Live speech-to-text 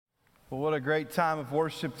Well, what a great time of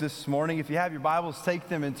worship this morning. If you have your Bibles, take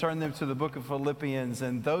them and turn them to the book of Philippians.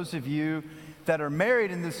 And those of you that are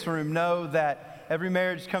married in this room know that every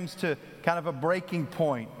marriage comes to kind of a breaking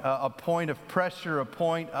point, a point of pressure, a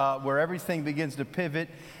point where everything begins to pivot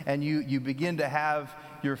and you begin to have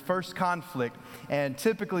your first conflict. And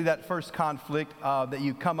typically that first conflict that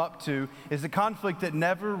you come up to is a conflict that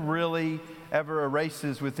never really ever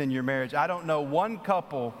erases within your marriage. I don't know one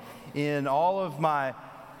couple in all of my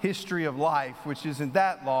history of life, which isn't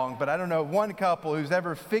that long, but I don't know one couple who's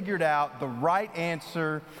ever figured out the right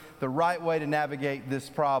answer, the right way to navigate this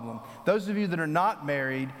problem. Those of you that are not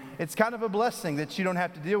married, it's kind of a blessing that you don't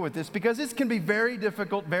have to deal with this, because this can be very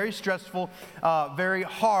difficult, very stressful, very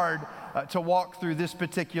hard to walk through this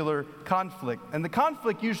particular conflict. And the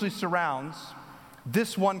conflict usually surrounds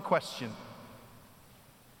this one question: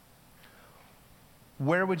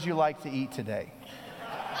 where would you like to eat today?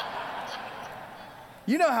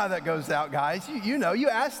 You know how that goes out, guys. You know, you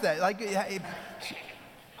ask that. Like, hey,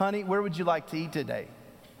 honey, where would you like to eat today?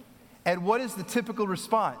 And what is the typical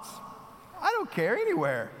response? I don't care,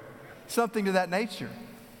 anywhere. Something to that nature.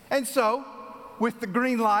 And so, with the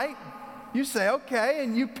green light, you say, okay,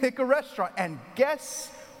 and you pick a restaurant. And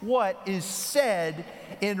guess what is said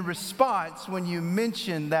in response when you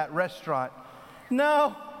mention that restaurant?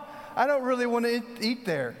 No, I don't really want to eat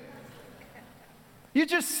there. You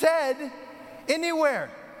just said anywhere.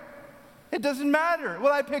 It doesn't matter.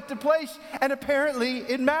 Well, I picked a place, and apparently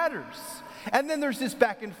it matters. And then there's this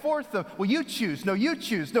back and forth of, well, you choose. No, you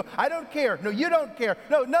choose. No, I don't care. No, you don't care.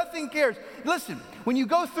 No, nothing cares. Listen, when you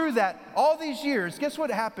go through that all these years, guess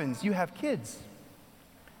what happens? You have kids.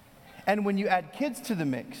 And when you add kids to the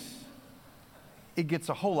mix, it gets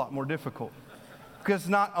a whole lot more difficult. Because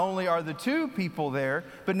not only are the two people there,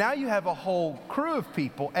 but now you have a whole crew of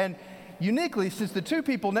people. And uniquely, since the two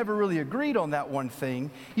people never really agreed on that one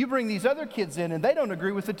thing, you bring these other kids in and they don't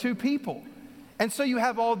agree with the two people. And so you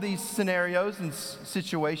have all these scenarios and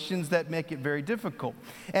situations that make it very difficult.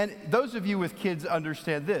 And those of you with kids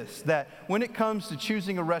understand this, that when it comes to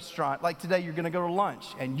choosing a restaurant, like today you're going to go to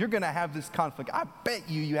lunch and you're going to have this conflict. I bet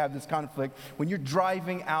you have this conflict when you're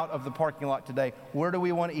driving out of the parking lot today. Where do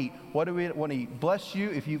we want to eat? What do we want to eat? Bless you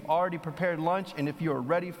if you've already prepared lunch and if you are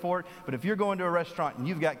ready for it. But if you're going to a restaurant and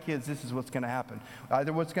you've got kids, this is what's going to happen.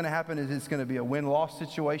 Either what's going to happen is it's going to be a win-loss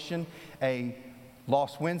situation, a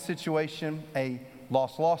loss-win situation, a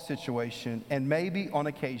loss-loss situation, and maybe on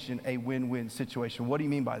occasion a win-win situation. What do you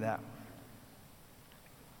mean by that?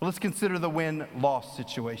 Well, let's consider the win-loss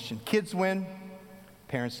situation. Kids win,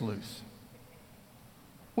 parents lose.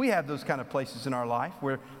 We have those kind of places in our life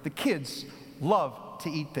where the kids love to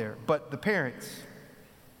eat there, but the parents,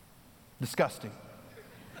 disgusting.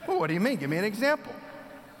 Well, what do you mean? Give me an example.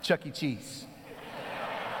 Chuck E. Cheese.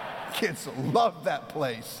 Kids love that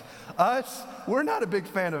place. Us, we're not a big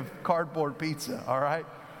fan of cardboard pizza, all right?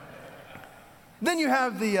 Then you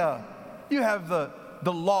have the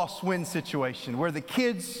loss-win situation where the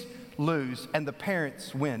kids lose and the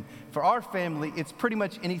parents win. For our family, it's pretty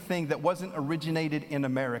much anything that wasn't originated in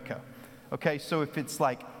America. Okay, so if it's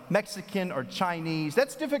like Mexican or Chinese,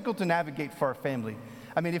 that's difficult to navigate for our family.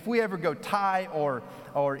 I mean, if we ever go Thai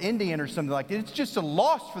or Indian or something like that, it's just a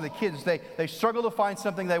loss for the kids. They struggle to find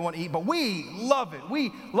something they want to eat, but we love it.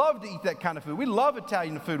 We love to eat that kind of food. We love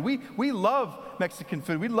Italian food. We love Mexican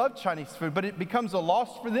food. We love Chinese food, but it becomes a loss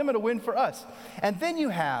for them and a win for us. And then you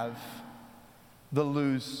have the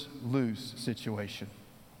lose-lose situation.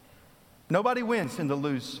 Nobody wins in the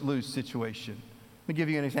lose-lose situation. Let me give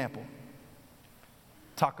you an example.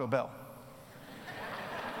 Taco Bell.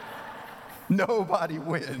 Nobody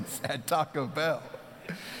wins at Taco Bell.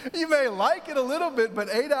 You may like it a little bit, but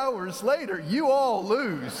 8 hours later, you all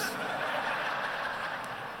lose.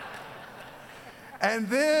 And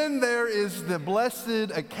then there is the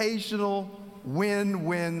blessed occasional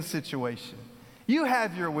win-win situation. You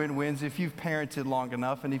have your win-wins if you've parented long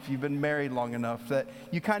enough and if you've been married long enough that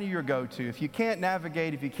you kind of your go-to. If you can't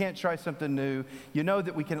navigate, if you can't try something new, you know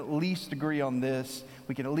that we can at least agree on this.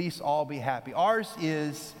 We can at least all be happy. Ours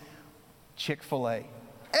is Chick-fil-A.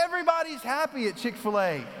 Everybody's happy at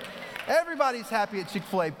Chick-fil-A. Everybody's happy at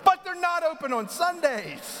Chick-fil-A, but they're not open on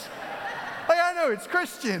Sundays. Like, I know it's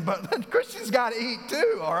Christian, but Christians got to eat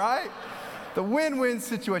too, all right? The win-win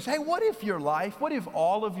situation. Hey, what if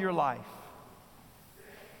all of your life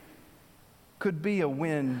could be a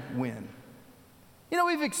win-win? You know,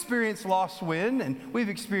 we've experienced loss-win, and we've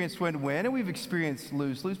experienced win-win, and we've experienced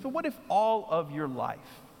lose-lose, but what if all of your life,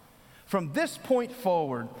 from this point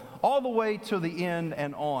forward, all the way to the end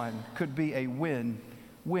and on, could be a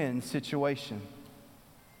win-win situation?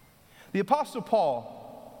 The Apostle Paul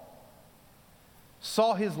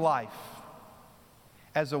saw his life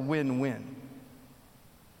as a win-win.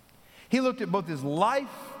 He looked at both his life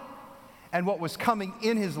and what was coming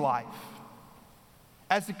in his life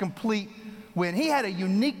as a complete win. He had a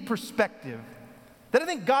unique perspective that I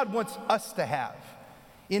think God wants us to have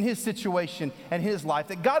in his situation and his life,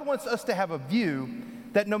 that God wants us to have a view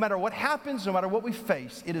that no matter what happens, no matter what we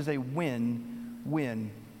face, it is a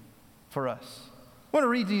win-win for us. I want to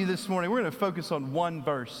read to you this morning. We're going to focus on one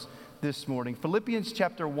verse this morning. Philippians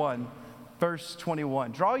chapter 1, verse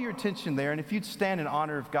 21. Draw your attention there, and if you'd stand in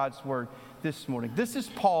honor of God's word this morning. This is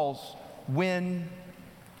Paul's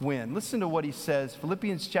win-win. Listen to what he says.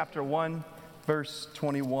 Philippians chapter 1, verse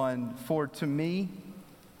 21. For to me,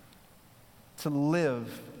 to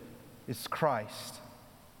live is Christ,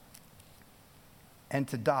 and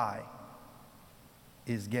to die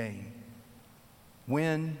is gain.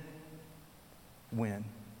 Win, win.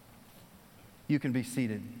 You can be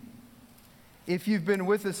seated. If you've been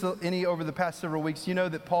with us any over the past several weeks, you know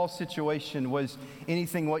that Paul's situation was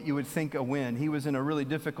anything what you would think a win. He was in a really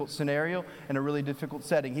difficult scenario and a really difficult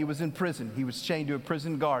setting. He was in prison. He was chained to a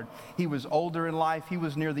prison guard. He was older in life. He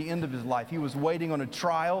was near the end of his life. He was waiting on a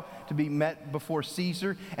trial to be met before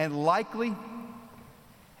Caesar. And likely,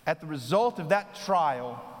 at the result of that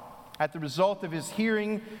trial, at the result of his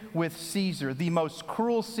hearing with Caesar, the most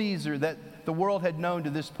cruel Caesar that the world had known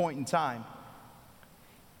to this point in time,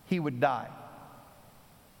 he would die.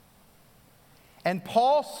 And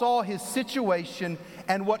Paul saw his situation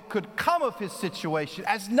and what could come of his situation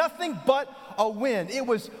as nothing but a win. It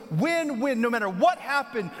was win-win. No matter what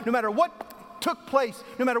happened, no matter what took place,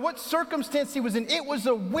 no matter what circumstance he was in, it was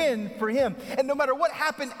a win for him. And no matter what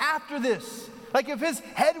happened after this, like if his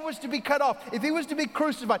head was to be cut off, if he was to be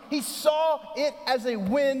crucified, he saw it as a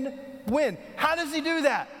win-win. How does he do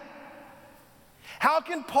that? How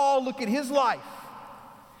can Paul look at his life,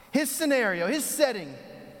 his scenario, his setting,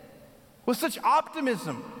 with such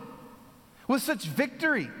optimism, with such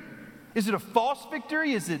victory? Is it a false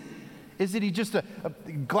victory? Is it he just a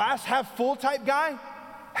glass half full type guy?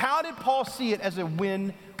 How did Paul see it as a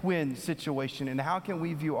win-win situation? And how can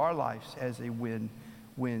we view our lives as a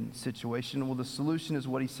win-win situation? Well, the solution is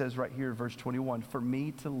what he says right here in verse 21. For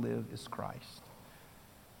me to live is Christ,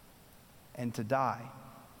 and to die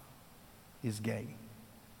is gain.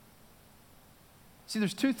 See,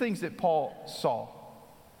 there's two things that Paul saw.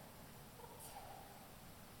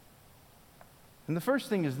 And the first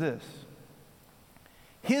thing is this: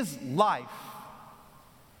 his life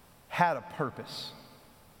had a purpose.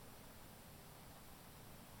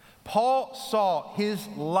 Paul saw his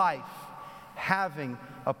life having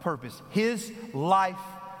a purpose. His life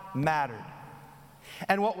mattered.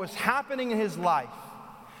 And what was happening in his life,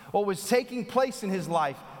 what was taking place in his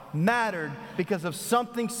life, mattered because of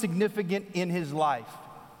something significant in his life.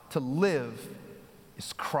 To live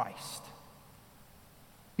is Christ.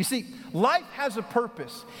 You see, life has a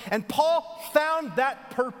purpose, and Paul found that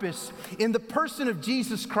purpose in the person of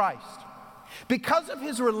Jesus Christ. Because of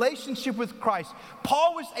his relationship with Christ,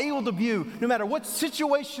 Paul was able to view, no matter what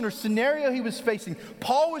situation or scenario he was facing,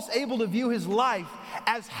 Paul was able to view his life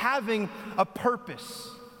as having a purpose.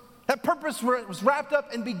 That purpose was wrapped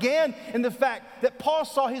up and began in the fact that Paul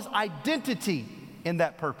saw his identity in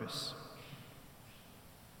that purpose.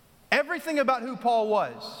 Everything about who Paul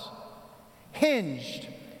was hinged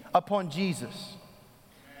upon Jesus.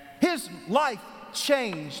 His life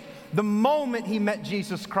changed the moment he met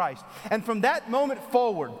Jesus Christ. And from that moment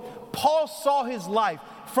forward, Paul saw his life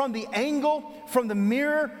from the angle, from the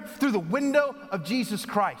mirror, through the window of Jesus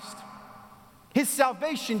Christ. His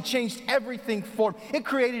salvation changed everything for him. It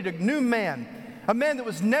created a new man, a man that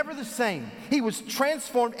was never the same. He was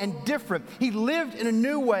transformed and different. He lived in a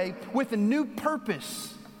new way with a new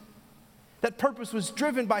purpose. That purpose was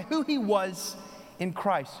driven by who he was in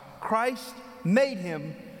Christ. Christ made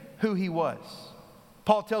him who he was.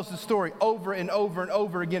 Paul tells the story over and over and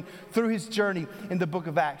over again through his journey in the book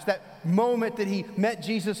of Acts. That moment that he met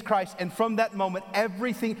Jesus Christ, and from that moment,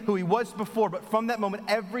 everything, who he was before, but from that moment,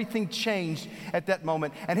 everything changed at that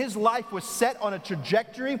moment. And his life was set on a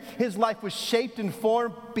trajectory. His life was shaped and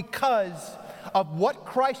formed because of what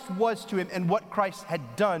Christ was to him and what Christ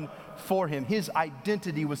had done for him. His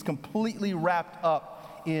identity was completely wrapped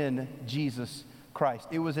up in Jesus Christ.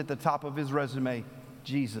 It was at the top of his resume,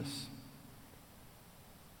 Jesus.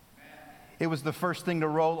 It was the first thing to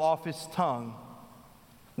roll off his tongue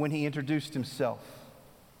when he introduced himself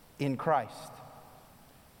in Christ.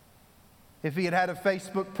 If he had had a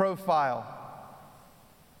Facebook profile,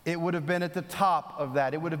 it would have been at the top of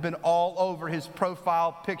that. It would have been all over his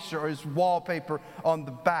profile picture or his wallpaper on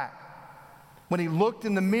the back. When he looked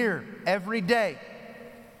in the mirror every day,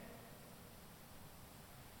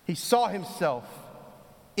 He saw himself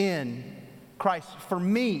in Christ. For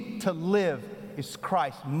me to live is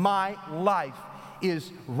Christ. My life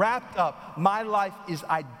is wrapped up. My life is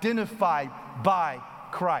identified by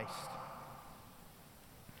Christ.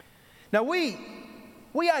 Now we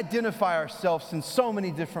identify ourselves in so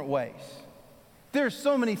many different ways. There's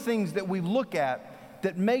so many things that we look at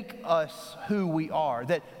that make us who we are,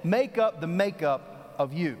 that make up the makeup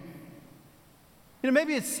of you. You know,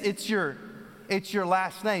 maybe it's your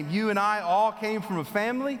last name. You and I all came from a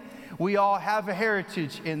family. We all have a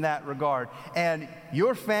heritage in that regard. And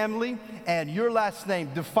your family and your last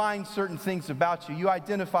name define certain things about you. You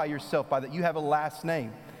identify yourself by that. You have a last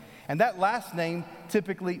name. And that last name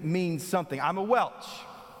typically means something. I'm a Welch.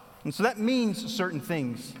 And so that means certain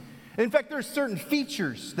things. In fact, there are certain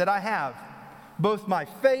features that I have. Both my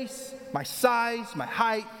face, my size, my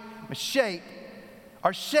height, my shape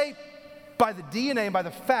are shaped by the DNA and by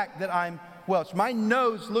the fact that I'm Welch. My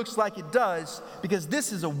nose looks like it does because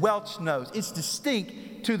this is a Welch nose. It's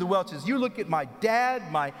distinct to the Welches. You look at my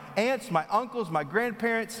dad, my aunts, my uncles, my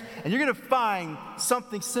grandparents, and you're going to find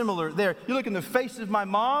something similar there. You look in the face of my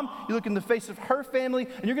mom, you look in the face of her family,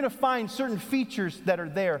 and you're going to find certain features that are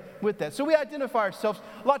there with that. So we identify ourselves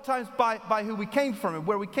a lot of times by who we came from and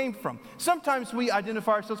where we came from. Sometimes we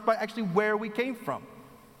identify ourselves by actually where we came from.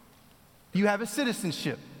 You have a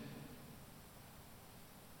citizenship.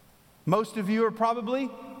 Most of you are probably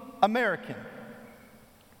American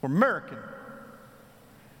or American.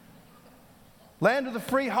 Land of the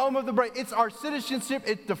free, home of the brave. It's our citizenship.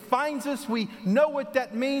 It defines us. We know what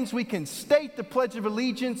that means. We can state the Pledge of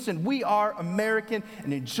Allegiance, and we are American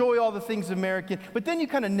and enjoy all the things American. But then you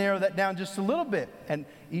kind of narrow that down just a little bit. And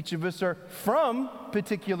each of us are from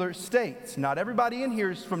particular states. Not everybody in here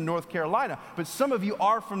is from North Carolina, but some of you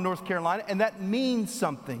are from North Carolina, and that means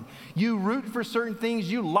something. You root for certain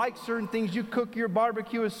things. You like certain things. You cook your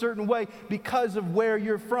barbecue a certain way because of where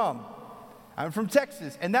you're from. I'm from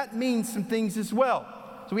Texas, and that means some things as well.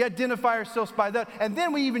 So we identify ourselves by that. And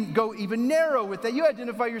then we even go even narrow with that. You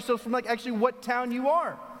identify yourself from like actually what town you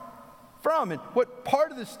are from and what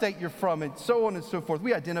part of the state you're from and so on and so forth.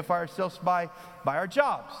 We identify ourselves by our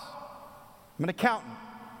jobs. I'm an accountant,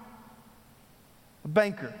 a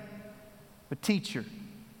banker, a teacher,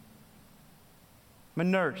 I'm a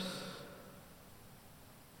nurse,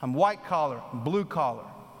 I'm white collar, I'm blue collar.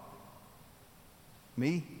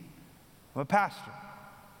 Me? I'm a pastor.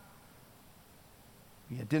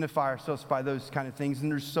 We identify ourselves by those kind of things, and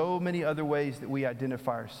there's so many other ways that we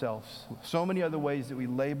identify ourselves, so many other ways that we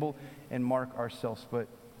label and mark ourselves. But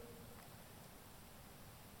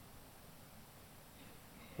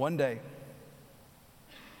one day,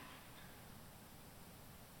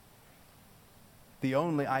 the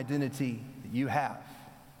only identity that you have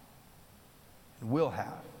and will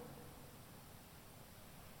have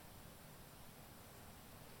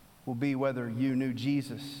will be whether you knew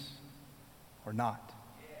Jesus or not.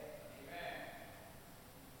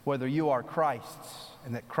 Whether you are Christ's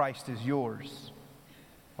and that Christ is yours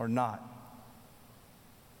or not.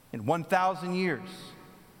 In 1,000 years,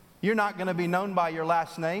 you're not going to be known by your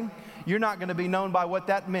last name. You're not going to be known by what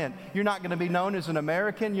that meant. You're not going to be known as an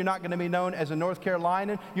American. You're not going to be known as a North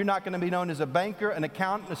Carolinian. You're not going to be known as a banker, an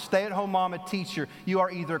accountant, a stay-at-home mom, a teacher. You are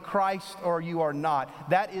either Christ or you are not.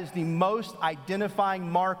 That is the most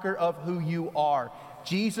identifying marker of who you are.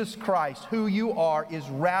 Jesus Christ, who you are, is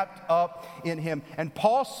wrapped up in Him. And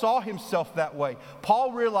Paul saw himself that way.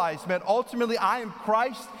 Paul realized, man, ultimately I am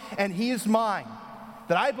Christ and He is mine.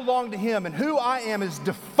 That I belong to Him, and who I am is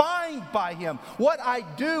defined by Him. What I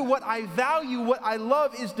do, what I value, what I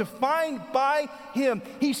love is defined by Him.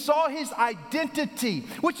 He saw his identity,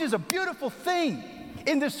 which is a beautiful thing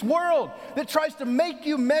in this world that tries to make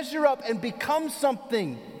you measure up and become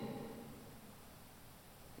something.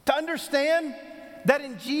 To understand that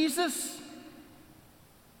in Jesus,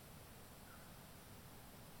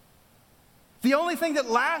 the only thing that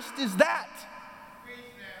lasts is that.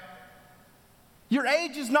 Your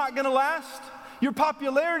age is not going to last. Your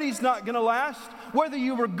popularity is not going to last. Whether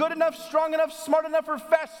you were good enough, strong enough, smart enough, or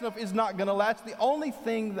fast enough is not going to last. The only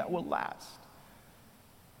thing that will last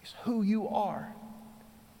is who you are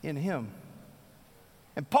in Him.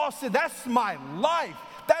 And Paul said, that's my life.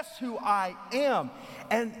 That's who I am.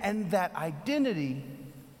 And that identity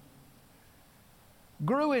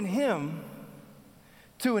grew in him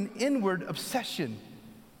to an inward obsession.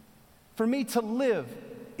 For me to live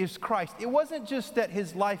is Christ. It wasn't just that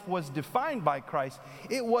his life was defined by Christ.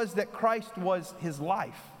 It was that Christ was his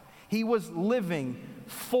life. He was living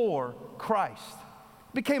for Christ.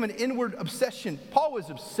 It became an inward obsession. Paul was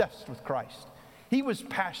obsessed with Christ. He was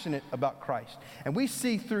passionate about Christ. And we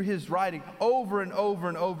see through his writing over and over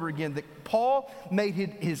and over again that Paul made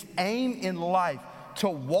his aim in life to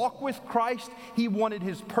walk with Christ. He wanted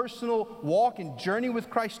his personal walk and journey with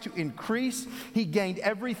Christ to increase. He gained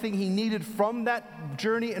everything he needed from that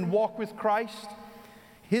journey and walk with Christ.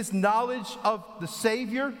 His knowledge of the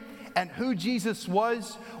Savior and who Jesus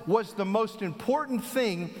was the most important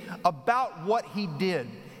thing about what he did.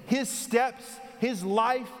 His steps, his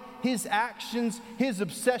life, his actions, his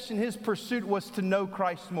obsession, his pursuit was to know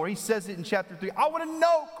Christ more. He says it in chapter 3. I want to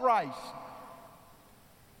know Christ.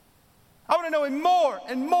 I want to know him more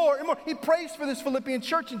and more and more. He prays for this Philippian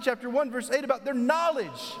church in chapter 1, verse 8 about their knowledge.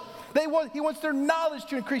 He wants their knowledge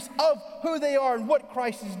to increase of who they are and what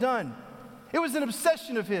Christ has done. It was an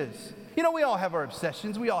obsession of his. You know, we all have our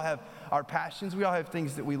obsessions. We all have our passions. We all have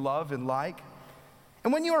things that we love and like.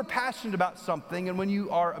 And when you are passionate about something and when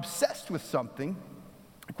you are obsessed with something,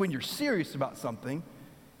 like when you're serious about something,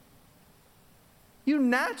 you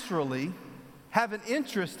naturally have an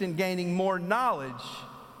interest in gaining more knowledge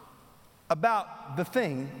about the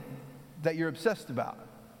thing that you're obsessed about.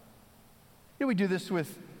 You know, we do this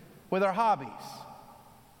with our hobbies.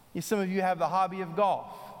 Some of you have the hobby of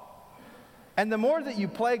golf. And the more that you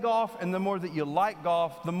play golf and the more that you like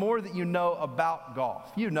golf, the more that you know about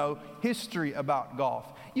golf. You know history about golf.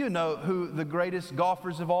 You know who the greatest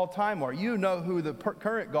golfers of all time are. You know who the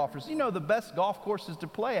current golfers. You know the best golf courses to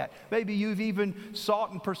play at. Maybe you've even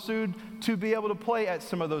sought and pursued to be able to play at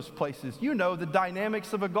some of those places. You know the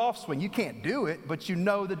dynamics of a golf swing. You can't do it, but you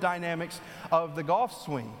know the dynamics of the golf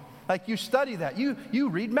swing. Like you study that. You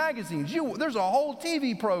read magazines. There's a whole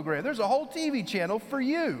TV program. There's a whole TV channel for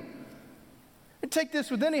you. And take this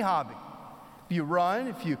with any hobby. If you run,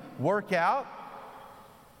 if you work out,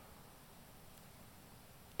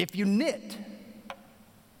 if you knit,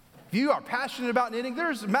 if you are passionate about knitting,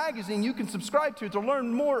 there's a magazine you can subscribe to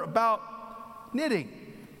learn more about knitting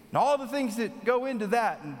and all the things that go into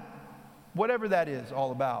that and whatever that is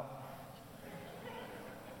all about.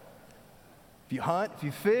 If you hunt, if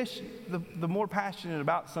you fish, the more passionate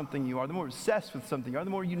about something you are, the more obsessed with something you are, the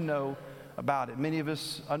more you know about it. Many of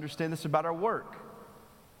us understand this about our work.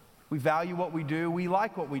 We value what we do, we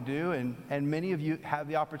like what we do, and many of you have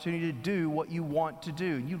the opportunity to do what you want to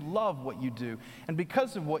do. You love what you do. And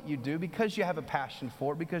because of what you do, because you have a passion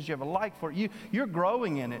for it, because you have a like for it, you're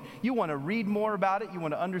growing in it. You want to read more about it, you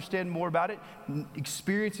want to understand more about it.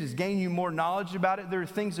 Experiences gain you more knowledge about it. There are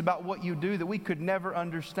things about what you do that we could never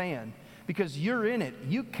understand because you're in it,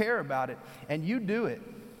 you care about it, and you do it.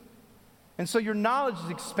 And so your knowledge is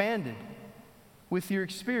expanded with your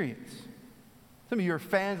experience. Some of you are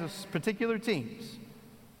fans of particular teams.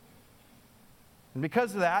 And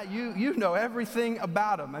because of that, you know everything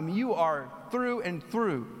about them. I mean, you are through and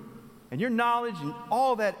through. And your knowledge and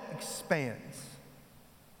all that expands.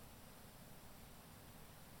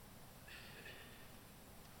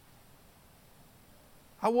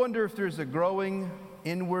 I wonder if there's a growing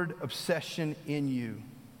inward obsession in you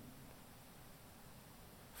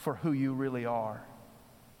for who you really are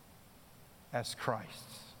as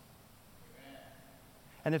Christ's.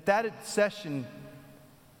 And if that obsession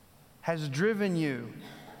has driven you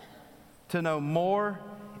to know more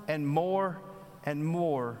and more and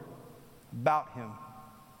more about Him,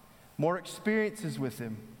 more experiences with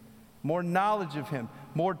Him, more knowledge of Him,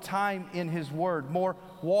 more time in His Word, more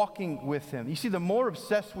walking with Him. You see, the more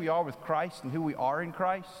obsessed we are with Christ and who we are in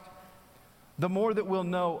Christ, the more that we'll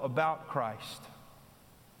know about Christ.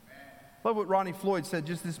 Love what Ronnie Floyd said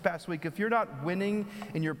just this past week. If you're not winning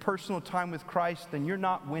in your personal time with Christ, then you're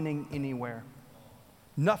not winning anywhere.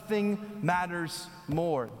 Nothing matters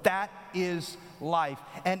more. That is life.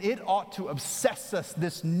 And it ought to obsess us,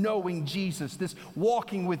 this knowing Jesus, this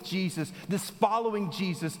walking with Jesus, this following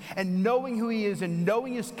Jesus, and knowing who He is and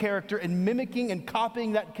knowing His character and mimicking and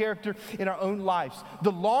copying that character in our own lives.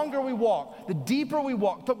 The longer we walk, the deeper we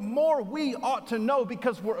walk, the more we ought to know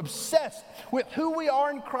because we're obsessed with who we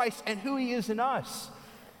are in Christ and who He is in us.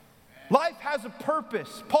 Life has a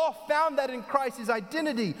purpose. Paul found that in Christ, his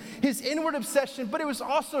identity, his inward obsession, but it was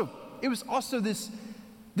also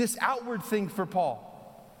this outward thing for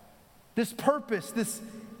Paul. This purpose, this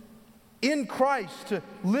in Christ, to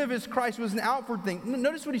live as Christ was an outward thing.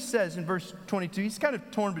 Notice what he says in verse 22. He's kind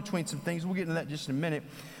of torn between some things. We'll get into that in just a minute.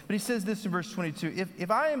 But he says this in verse 22.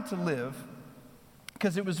 If I am to live,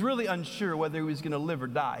 because it was really unsure whether he was going to live or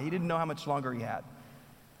die. He didn't know how much longer he had.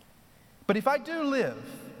 But if I do live,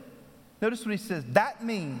 notice what he says, that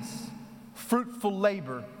means fruitful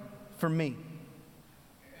labor for me.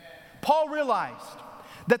 Paul realized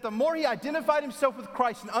that the more he identified himself with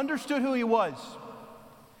Christ and understood who he was,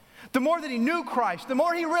 The more that he knew Christ, the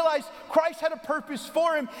more he realized Christ had a purpose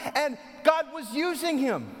for him and God was using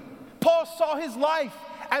him. Paul saw his life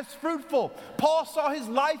as fruitful. Paul saw his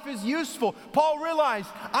life as useful. Paul realized,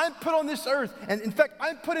 I'm put on this earth, and in fact,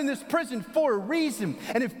 I'm put in this prison for a reason.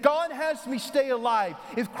 And if God has me stay alive,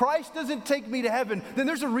 if Christ doesn't take me to heaven, then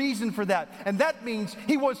there's a reason for that. And that means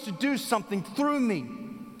he wants to do something through me.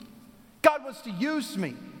 God wants to use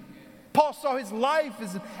me. Paul saw his life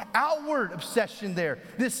as an outward obsession there.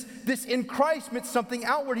 This in Christ meant something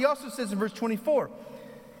outward. He also says in verse 24,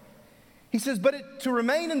 he says, but to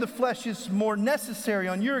remain in the flesh is more necessary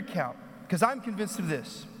on your account, because I'm convinced of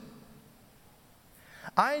this.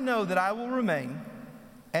 I know that I will remain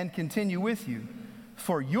and continue with you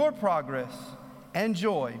for your progress and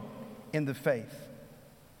joy in the faith,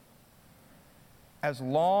 as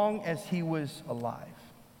long as he was alive.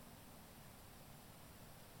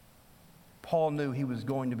 Paul knew he was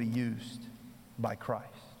going to be used by Christ,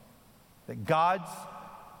 that God's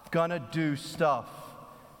gonna do stuff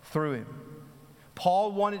through him.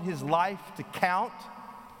 Paul wanted his life to count.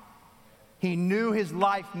 He knew his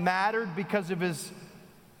life mattered because of his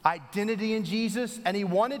identity in Jesus, and he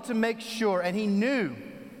wanted to make sure, and he knew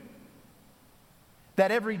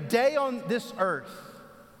that every day on this earth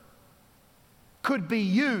could be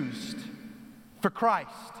used for Christ.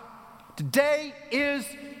 Today is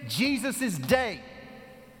Jesus' day.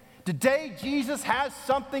 Today, Jesus has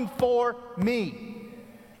something for me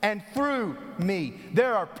and through me.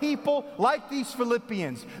 There are people like these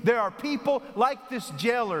Philippians. There are people like this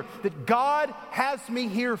jailer that God has me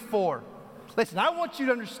here for. Listen, I want you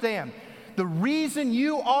to understand, the reason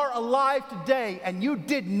you are alive today and you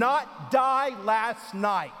did not die last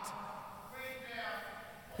night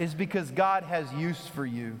is because God has use for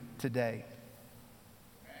you today.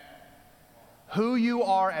 Who you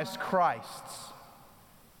are as Christ's,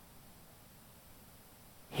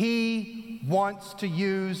 he wants to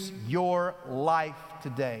use your life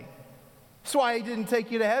today. That's why he didn't take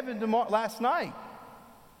you to heaven last night.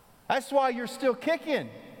 That's why you're still kicking.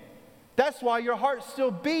 That's why your heart's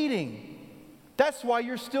still beating. That's why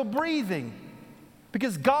you're still breathing.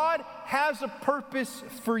 Because God has a purpose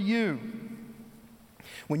for you.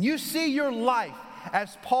 When you see your life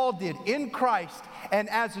as Paul did in Christ and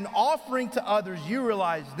as an offering to others, you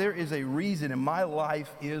realize there is a reason and my life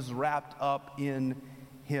is wrapped up in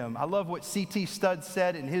him. I love what C.T. Studd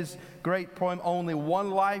said in his great poem, "Only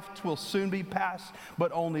one life will soon be past,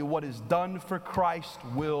 but only what is done for Christ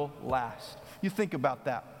will last." You think about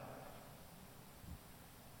that.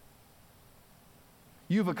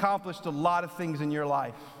 You've accomplished a lot of things in your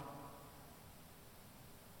life.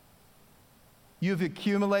 You've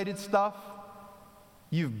accumulated stuff.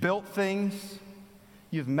 You've built things.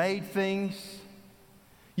 You've made things.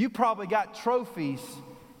 You probably got trophies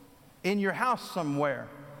in your house somewhere,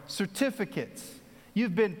 certificates.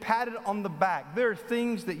 You've been patted on the back. There are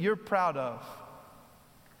things that you're proud of.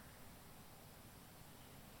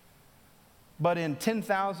 But in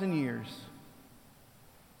 10,000 years,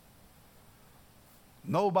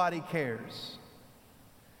 nobody cares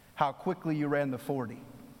how quickly you ran the 40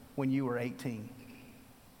 when you were 18.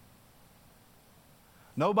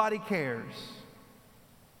 Nobody cares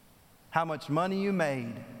how much money you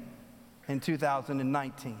made in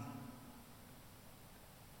 2019.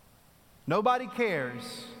 Nobody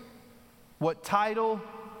cares what title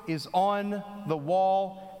is on the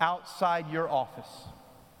wall outside your office.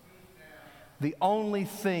 The only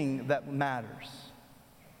thing that matters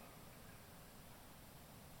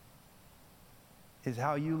is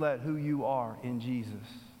how you let who you are in Jesus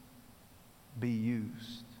be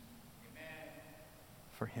used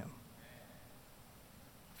for him.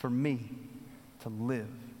 For me to live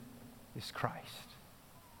is Christ.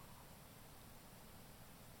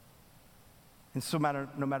 And so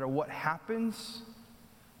no matter what happens,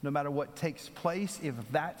 no matter what takes place, if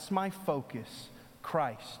that's my focus,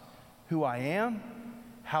 Christ, who I am,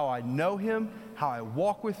 how I know him, how I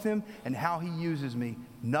walk with him, and how he uses me,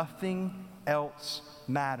 nothing else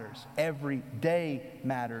matters. Every day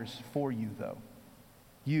matters for you, though.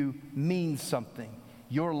 You mean something.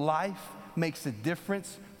 Your life makes a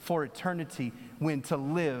difference for eternity when to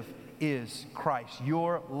live is Christ.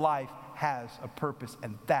 Your life has a purpose,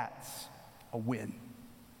 and that's a win.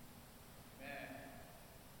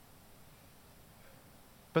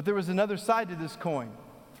 But there was another side to this coin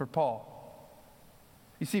for Paul.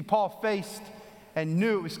 You see, Paul faced and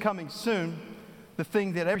knew it was coming soon, the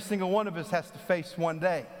thing that every single one of us has to face one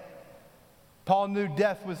day. Paul knew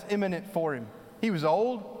death was imminent for him. He was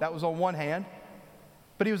old, that was on one hand,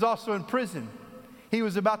 but he was also in prison. He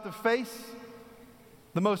was about to face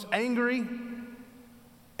the most angry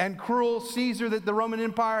and cruel Caesar that the Roman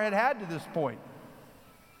Empire had had to this point.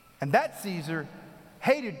 And that Caesar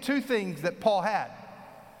hated two things that Paul had.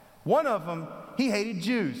 One of them, he hated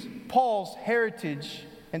Jews. Paul's heritage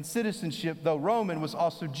and citizenship, though Roman, was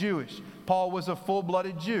also Jewish. Paul was a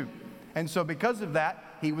full-blooded Jew. And so because of that,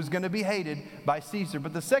 he was going to be hated by Caesar.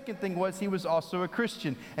 But the second thing was he was also a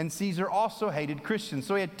Christian, and Caesar also hated Christians.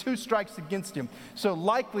 So he had two strikes against him. So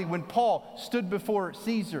likely when Paul stood before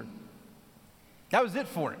Caesar, that was it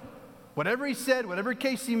for him. Whatever he said, whatever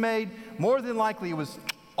case he made, more than likely it was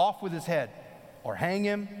off with his head. Or hang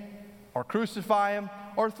him, or crucify him,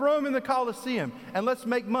 or throw him in the Colosseum, and let's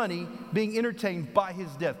make money being entertained by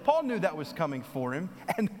his death. Paul knew that was coming for him.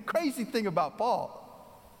 And the crazy thing about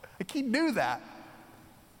Paul, like he knew that.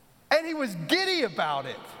 And he was giddy about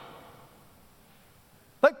it.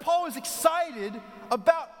 Like Paul was excited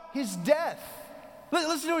about his death.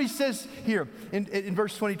 Listen to what he says here in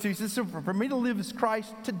verse 22. He says, so for me to live is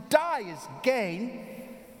Christ, to die is gain.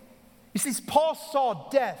 You see, Paul saw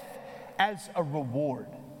death as a reward.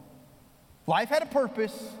 Life had a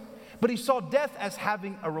purpose, but he saw death as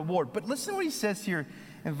having a reward. But listen to what he says here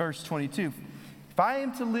in verse 22. If I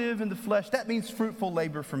am to live in the flesh, that means fruitful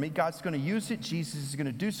labor for me. God's going to use it. Jesus is going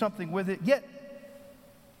to do something with it. Yet,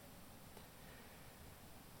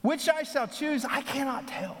 which I shall choose, I cannot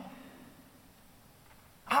tell.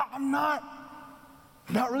 I'm not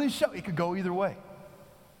really sure. It could go either way.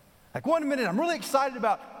 Like one minute, I'm really excited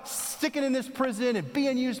about sticking in this prison and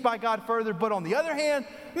being used by God further. But on the other hand,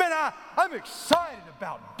 man, I'm excited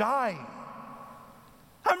about dying.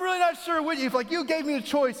 I'm really not sure which. If like you gave me a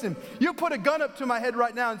choice and you put a gun up to my head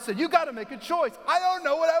right now and said, you got to make a choice, I don't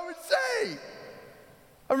know what I would say.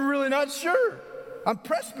 I'm really not sure. I'm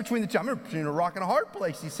pressed between the two. I'm between a rock and a hard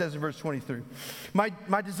place, he says in verse 23.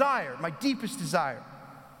 My desire, my deepest desire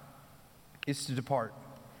is to depart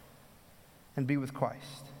and be with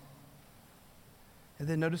Christ. And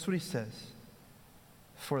then notice what he says.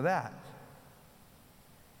 For that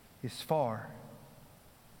is far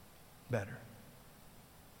better.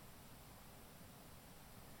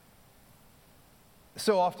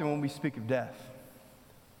 So often when we speak of death,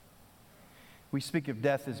 we speak of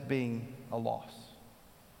death as being a loss.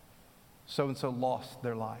 So-and-so lost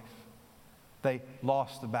their life. They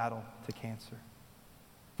lost the battle to cancer.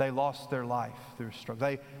 They lost their life through a stroke.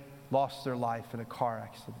 They lost their life in a car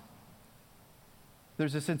accident.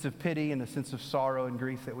 There's a sense of pity and a sense of sorrow and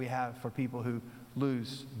grief that we have for people who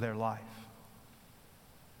lose their life.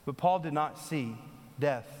 But Paul did not see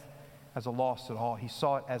death as a loss at all. He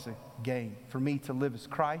saw it as a gain. For me to live is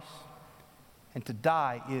Christ, and to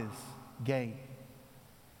die is gain.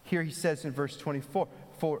 Here he says in verse 23,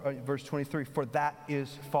 for that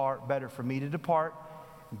is far better. For me to depart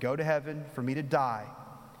and go to heaven, for me to die,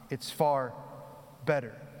 it's far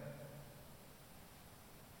better.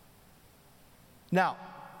 Now,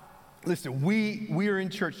 listen, we are in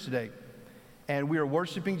church today, and we are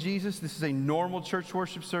worshiping Jesus. This is a normal church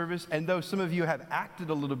worship service, and though some of you have acted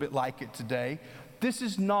a little bit like it today, this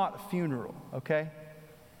is not a funeral, okay?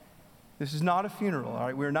 This is not a funeral, all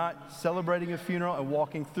right? We're not celebrating a funeral and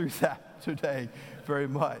walking through that today very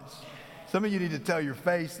much. Some of you need to tell your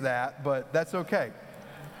face that, but that's okay.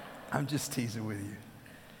 I'm just teasing with you.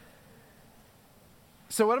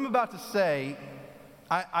 So what I'm about to say,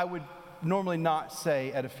 I would normally not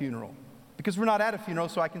say at a funeral, because we're not at a funeral,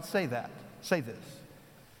 so I can say this.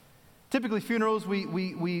 Typically funerals,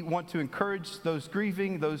 we want to encourage those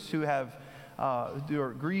grieving, those who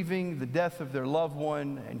are grieving the death of their loved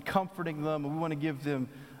one and comforting them. We want to give them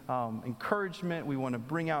encouragement. We want to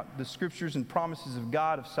bring out the scriptures and promises of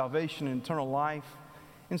God of salvation and eternal life.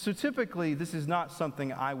 And so typically this is not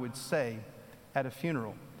something I would say at a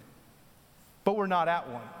funeral, but we're not at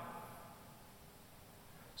one.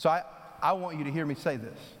 So I want you to hear me say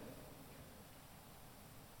this,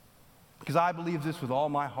 because I believe this with all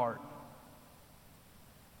my heart.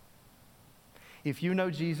 If you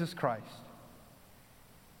know Jesus Christ,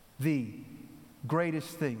 the greatest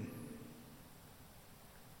thing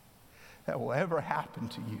that will ever happen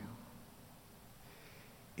to you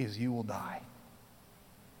is you will die.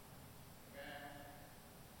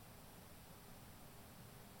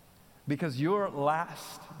 Because your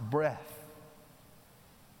last breath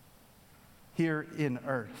here in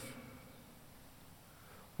earth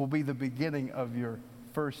will be the beginning of your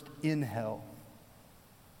first inhale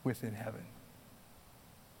within heaven.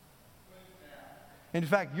 In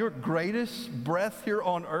fact, your greatest breath here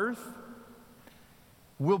on earth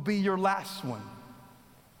will be your last one.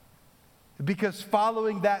 Because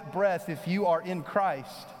following that breath, if you are in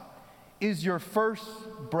Christ, is your first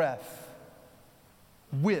breath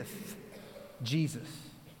with Jesus.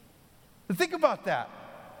 Think about that.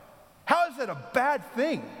 How is that a bad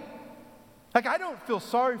thing? Like, I don't feel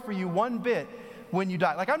sorry for you one bit when you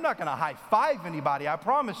die. Like, I'm not going to high five anybody. I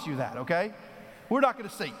promise you that, okay? We're not going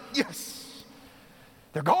to say, yes,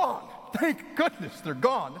 they're gone. Thank goodness they're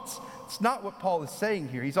gone. That's not what Paul is saying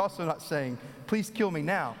here. He's also not saying, please kill me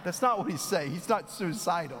now. That's not what he's saying. He's not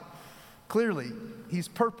suicidal. Clearly, he's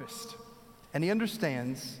purposed, and he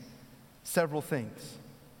understands several things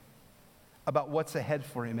about what's ahead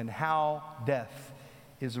for him and how death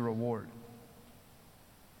is a reward.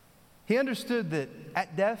 He understood that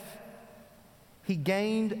at death, he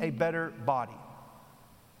gained a better body.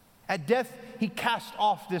 At death, he cast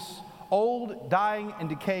off this old, dying, and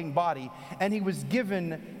decaying body, and he was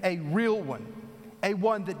given a real one, a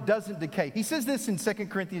one that doesn't decay. He says this in 2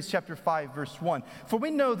 Corinthians chapter 5, verse 1. For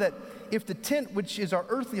we know that if the tent which is our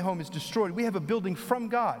earthly home is destroyed, we have a building from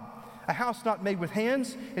God, a house not made with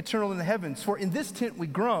hands, eternal in the heavens. For in this tent we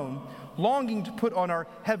groan, longing to put on our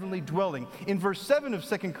heavenly dwelling. In verse 7 of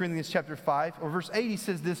 2 Corinthians chapter 5, or verse 8, he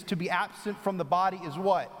says this, to be absent from the body is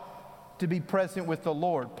what? To be present with the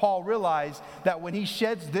Lord. Paul realized that when he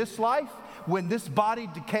sheds this life, when this body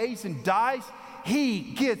decays and dies, he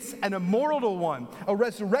gets an immortal one, a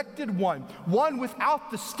resurrected one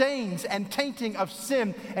without the stains and tainting of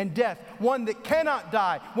sin and death, one that cannot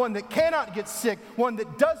die, one that cannot get sick, one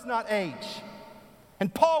that does not age.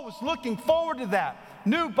 And Paul was looking forward to that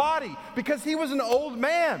new body because he was an old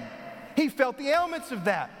man. He felt the ailments of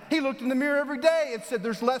that. He looked in the mirror every day and said,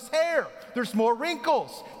 there's less hair, there's more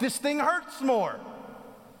wrinkles, this thing hurts more.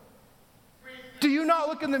 Do you not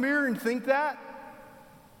look in the mirror and think that?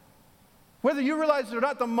 Whether you realize it or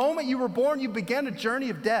not, the moment you were born, you began a journey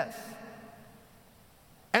of death.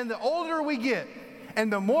 And the older we get,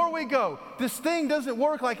 and the more we go, this thing doesn't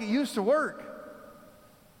work like it used to work.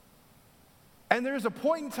 And there's a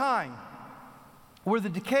point in time where the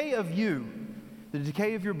decay of you, the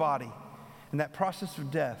decay of your body, and that process of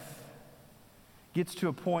death gets to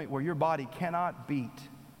a point where your body cannot beat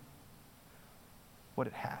what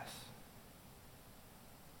it has.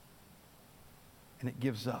 And it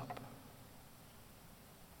gives up.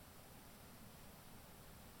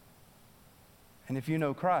 And if you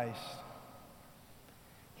know Christ,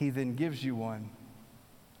 he then gives you one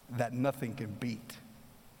that nothing can beat.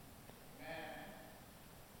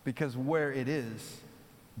 Because where it is,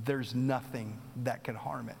 there's nothing that can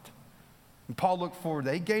harm it. And Paul looked forward.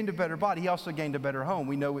 He gained a better body. He also gained a better home.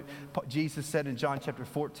 We know what Jesus said in John chapter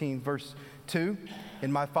 14, verse 2.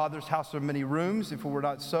 In my Father's house are many rooms. If it were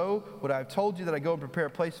not so, would I have told you that I go and prepare a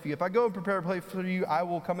place for you? If I go and prepare a place for you, I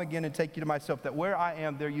will come again and take you to myself, that where I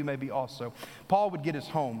am, there you may be also. Paul would get his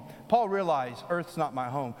home. Paul realized, earth's not my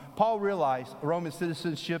home. Paul realized Roman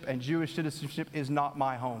citizenship and Jewish citizenship is not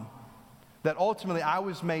my home. That ultimately I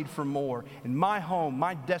was made for more. And my home,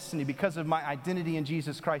 my destiny, because of my identity in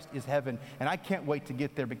Jesus Christ, is heaven. And I can't wait to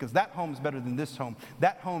get there because that home's better than this home.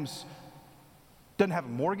 That home's doesn't have a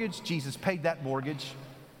mortgage. Jesus paid that mortgage.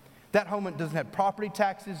 That home doesn't have property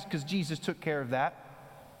taxes because Jesus took care of that.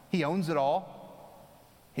 He owns it all.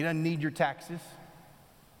 He doesn't need your taxes.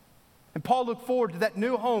 And Paul looked forward to that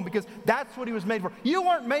new home because that's what he was made for. You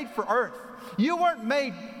weren't made for earth. You weren't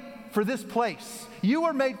made for this place. You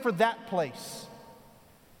were made for that place.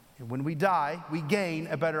 And when we die, we gain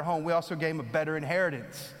a better home. We also gain a better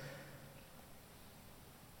inheritance.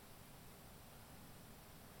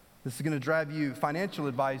 This is going to drive you financial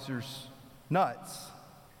advisors nuts.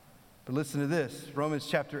 But listen to this. Romans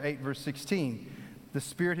chapter 8, verse 16. The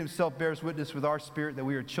Spirit himself bears witness with our spirit that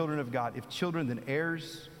we are children of God. If children, then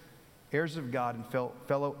heirs, heirs of God and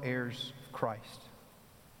fellow heirs of Christ.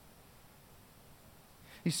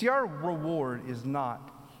 You see, our reward is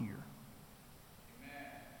not here.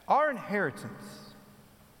 Our inheritance,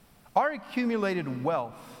 our accumulated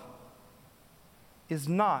wealth is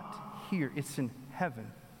not here. It's in heaven.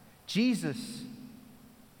 Jesus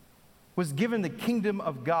was given the kingdom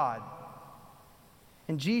of God.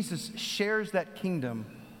 And Jesus shares that kingdom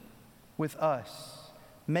with us,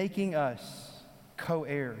 making us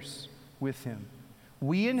co-heirs with him.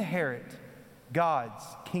 We inherit God's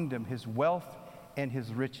kingdom, his wealth, and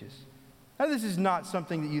his riches. Now, this is not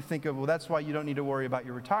something that you think of, well, that's why you don't need to worry about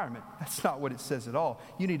your retirement. That's not what it says at all.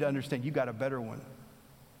 You need to understand you got a better one.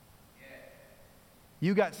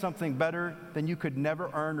 You got something better than you could never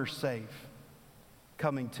earn or save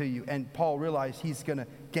coming to you. And Paul realized he's going to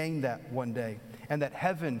gain that one day. And that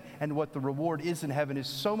heaven and what the reward is in heaven is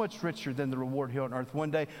so much richer than the reward here on earth. One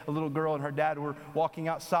day, a little girl and her dad were walking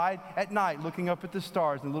outside at night looking up at the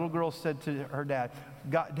stars. And the little girl said to her dad,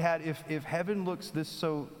 Dad, if heaven looks this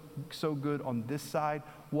so good on this side,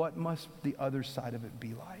 what must the other side of it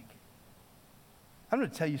be like? I'm going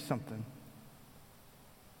to tell you something.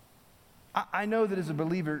 I know that as a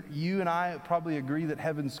believer, you and I probably agree that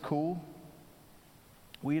heaven's cool.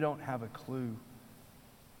 We don't have a clue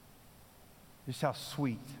just how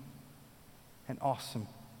sweet and awesome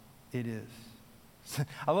it is.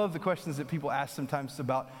 I love the questions that people ask sometimes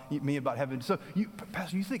about me about heaven. So,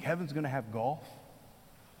 Pastor, you think heaven's going to have golf?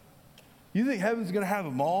 You think heaven's going to have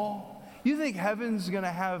a mall? You think heaven's going to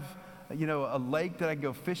have, a lake that I can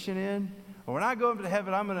go fishing in? Or when I go up to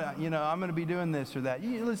heaven, I'm going to be doing this or that.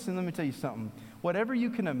 Listen, let me tell you something. Whatever you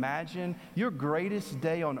can imagine, your greatest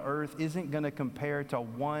day on earth isn't going to compare to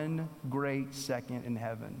one great second in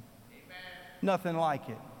heaven. Amen. Nothing like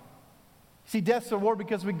it. See, death's a reward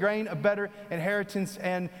because we gain a better inheritance,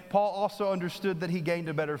 and Paul also understood that he gained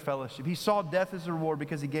a better fellowship. He saw death as a reward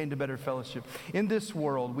because he gained a better fellowship. In this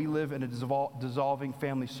world, we live in a dissolving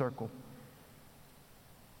family circle.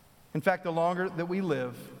 In fact, the longer that we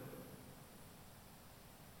live,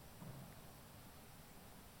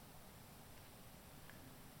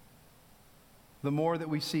 the more that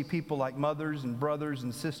we see people like mothers and brothers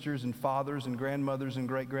and sisters and fathers and grandmothers and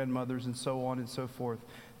great-grandmothers and so on and so forth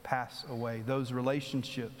pass away. Those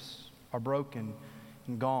relationships are broken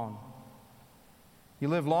and gone. You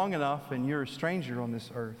live long enough and you're a stranger on this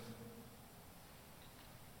earth.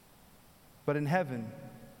 But in heaven,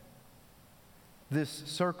 this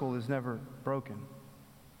circle is never broken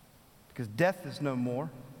because death is no more.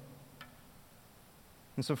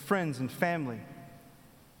 And so friends and family,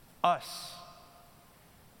 us,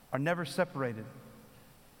 are never separated.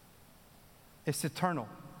 It's eternal.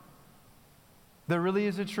 There really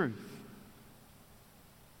is a truth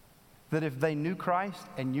that if they knew Christ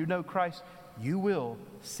and you know Christ, you will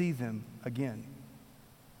see them again.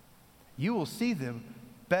 You will see them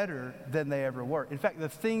better than they ever were. In fact, the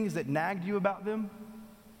things that nagged you about them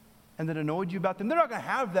and that annoyed you about them, they're not going to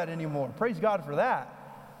have that anymore. Praise God for that.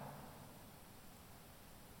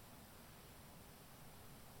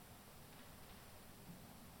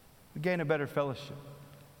 We gain a better fellowship.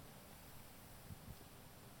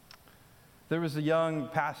 There was a young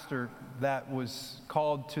pastor that was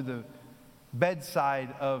called to the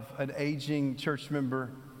bedside of an aging church member,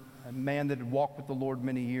 a man that had walked with the Lord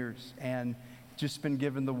many years, and just been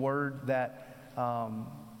given the word that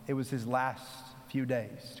it was his last few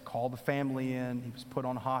days. To call the family in, he was put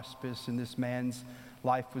on hospice, and this man's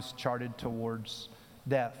life was charted towards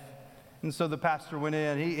death. And so the pastor went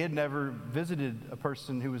in. He had never visited a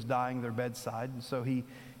person who was dying their bedside. And so he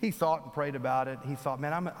thought and prayed about it. He thought,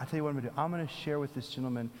 man, I tell you what I'm going to do. I'm going to share with this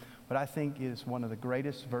gentleman what I think is one of the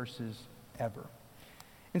greatest verses ever.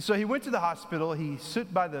 And so he went to the hospital. He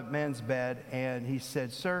stood by the man's bed and he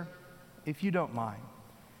said, sir, if you don't mind,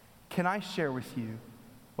 can I share with you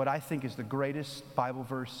what I think is the greatest Bible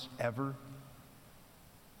verse ever?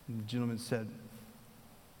 And the gentleman said,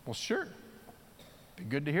 well, sure. Be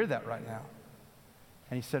good to hear that right now.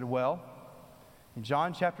 And he said, well, in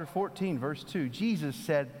John chapter 14, verse 2, Jesus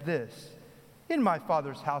said this, in my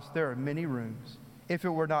Father's house there are many rooms. If it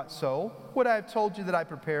were not so, would I have told you that I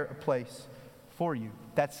prepare a place for you?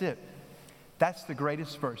 That's it. That's the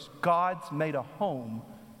greatest verse. God's made a home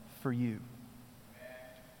for you.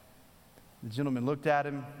 The gentleman looked at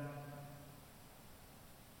him.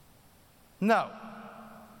 No.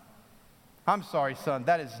 I'm sorry, son,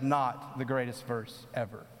 that is not the greatest verse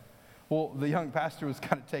ever. Well, the young pastor was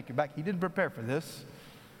kind of taken back. He didn't prepare for this.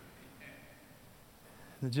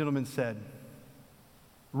 The gentleman said,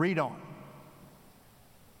 read on.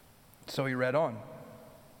 So he read on.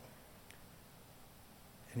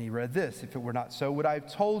 And he read this, if it were not so, would I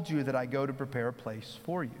have told you that I go to prepare a place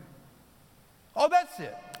for you? Oh, that's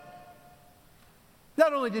it.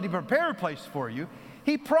 Not only did he prepare a place for you,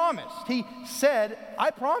 he promised. He said, I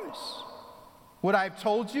promise. Would I have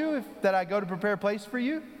told you that I go to prepare a place for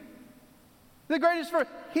you? The greatest verse,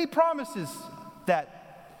 he promises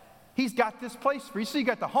that he's got this place for you. So you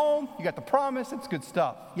got the home, you got the promise, it's good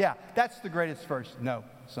stuff. Yeah, that's the greatest verse. No,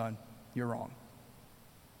 son, you're wrong.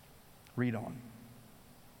 Read on.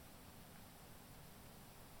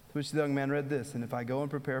 To which the young man read this, and if I go and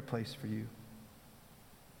prepare a place for you,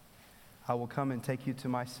 I will come and take you to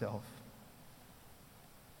myself,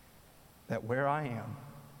 that where I am,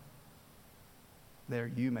 there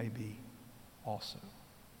you may be also.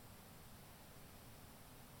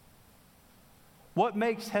 What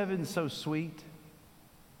makes heaven so sweet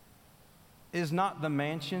is not the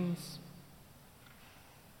mansions.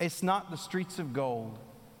 It's not the streets of gold.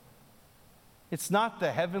 It's not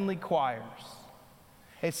the heavenly choirs.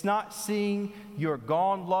 It's not seeing your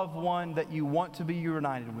gone loved one that you want to be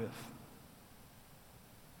reunited with.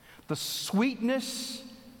 The sweetness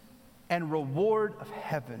and reward of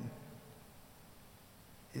heaven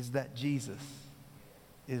is that Jesus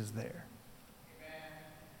is there.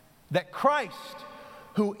 that Christ,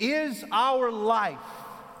 who is our life,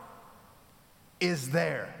 is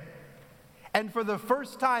there. And for the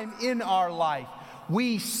first time in our life,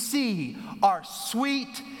 we see our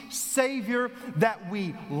sweet Savior that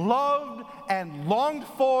we loved and longed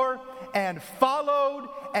for and followed,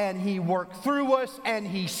 and He worked through us and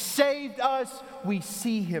He saved us. We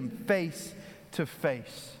see Him face to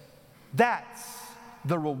face. That's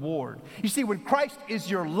the reward. You see, when Christ is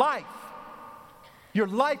your life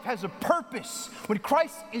has a purpose. When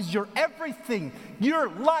Christ is your everything, your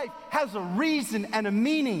life has a reason and a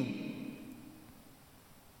meaning.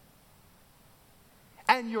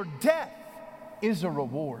 And your death is a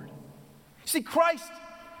reward. See, Christ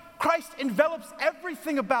envelops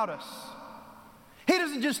everything about us. He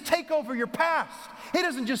doesn't just take over your past. He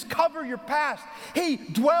doesn't just cover your past. He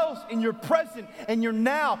dwells in your present and your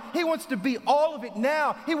now. He wants to be all of it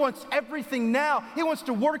now. He wants everything now. He wants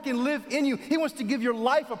to work and live in you. He wants to give your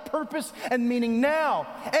life a purpose and meaning now.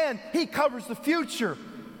 And He covers the future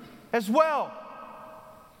as well.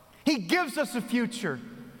 He gives us a future.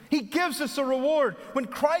 He gives us a reward. When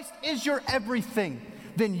Christ is your everything,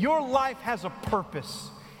 then your life has a purpose,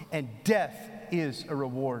 and death is a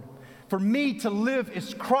reward. For me to live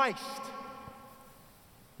is Christ.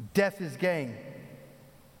 Death is gain.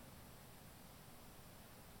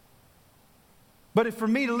 But if for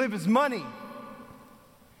me to live is money,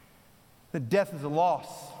 then death is a loss.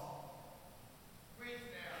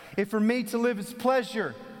 If for me to live is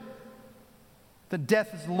pleasure, then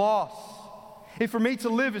death is loss. If for me to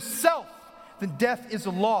live is self, then death is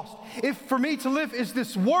a loss. If for me to live is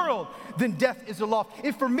this world, then death is a loss.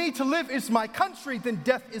 If for me to live is my country, then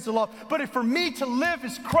death is a loss. But if for me to live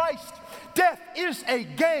is Christ, death is a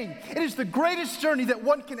gain. It is the greatest journey that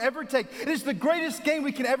one can ever take. It is the greatest gain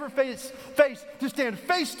we can ever face to stand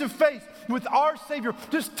face to face with our Savior.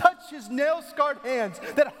 Just touch His nail-scarred hands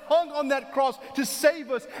that hung on that cross to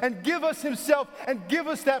save us and give us Himself and give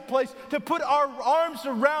us that place to put our arms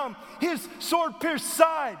around His sword-pierced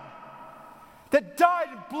side that died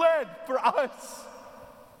and bled for us.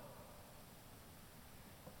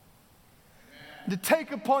 To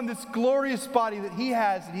take upon this glorious body that He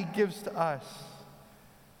has and He gives to us.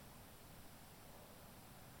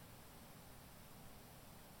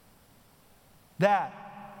 That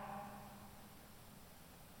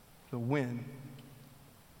the win.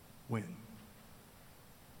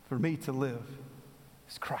 For me to live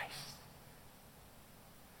is Christ,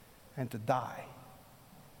 and to die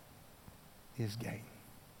is gain.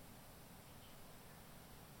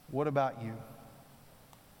 What about you?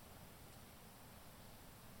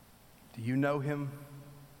 Do you know Him?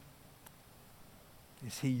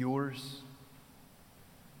 Is He yours?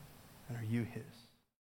 And are you His?